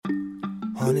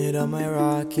100 on my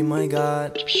Rocky, my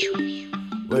God.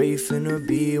 Where you finna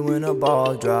be when the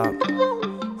ball drop?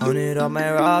 100 on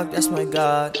my rock, that's my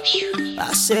God.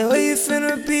 I said, where you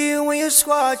finna be when your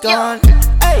squad gone?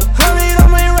 Hey, 100 on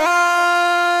my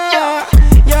rock.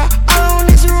 Yeah, I don't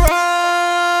need to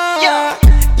rock.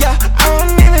 Yeah, I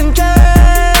don't even care.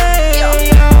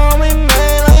 Yeah, I'm a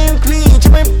man, I am clean. To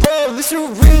my bro, this is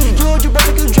real. George, you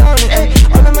better get drowning.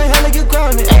 All in my head like you're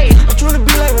grounded. I'm trying to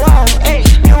be like wow.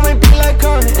 You don't make me like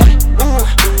Connie. Ooh,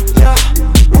 yeah,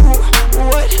 ooh,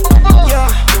 what?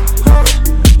 Yeah, huh?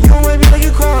 You don't make me like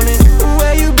you're crowning.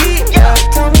 Where you be? Yeah,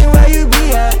 tell me where you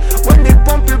be at. When they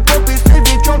pump it, say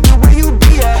they jump it, where you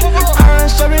be at? I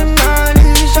ain't serving none,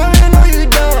 you serving all you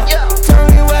do. Tell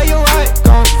me where you at,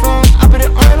 come from. I put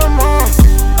it on my mom.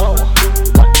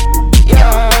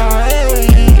 Yeah, hey,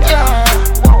 yeah.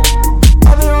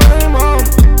 I put it on my mom.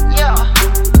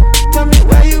 Tell me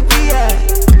where you be at.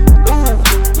 Ooh,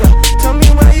 yeah. Tell me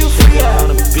where you be at. On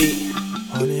the beat,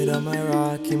 100 on my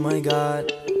Rocky, my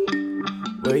God.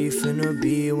 Where you finna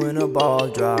be when the ball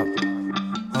drop?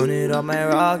 100 on my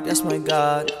rock, that's my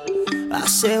God. I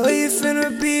said, where you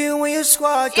finna be when your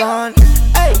squad gone?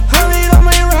 Hey, 100 on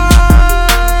my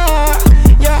rock.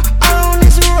 Yeah, I don't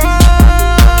need to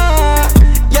rock.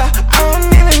 Yeah, I don't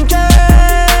even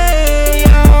care.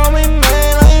 Yeah, I'm a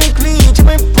man, I am clean. To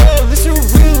my bro, this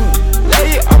is real.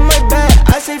 Lay it on my back,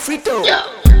 I say free throw.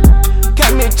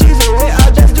 Got me a cheese away,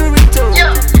 I just Doritos.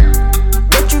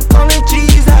 What you callin'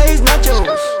 cheese? That is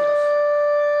nachos.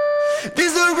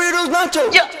 These are Doritos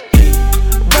nachos.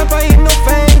 Rapper ain't no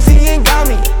fangs, he ain't got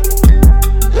me.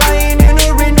 Lying in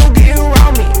the ring, no getting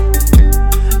around me.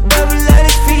 Devil at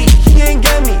his feet, he ain't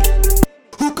get me.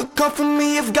 Who could come for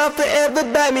me if God forever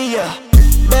back me, yeah?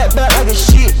 Back like a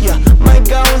shit, yeah. My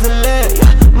God was a land,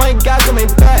 yeah. My God coming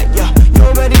back, yeah. You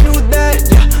already knew that,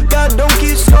 yeah. God don't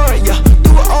keep sorry, yeah.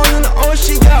 Do it all in the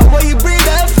ocean, yeah. Where you bring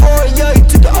that for, yeah. You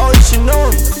took the ocean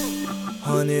on me.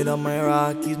 100 on my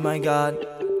Rockies, my God.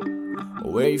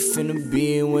 Where you finna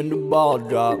be when the ball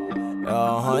drop?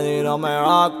 100 on my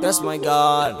rock, that's my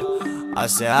God. I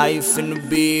said, how you finna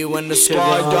be when the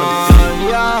squad gone?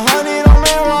 Yeah, 100 on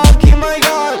my rock, my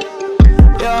God.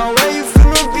 Yeah, where you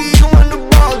finna be when the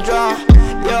ball drop?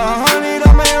 Yeah, 100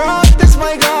 on my rock, that's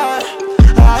my God.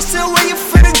 I said, where you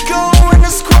finna go when the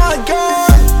squad gone?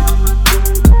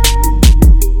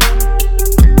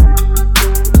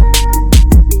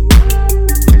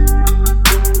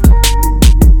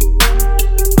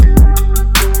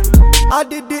 I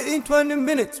did it in 20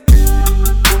 minutes.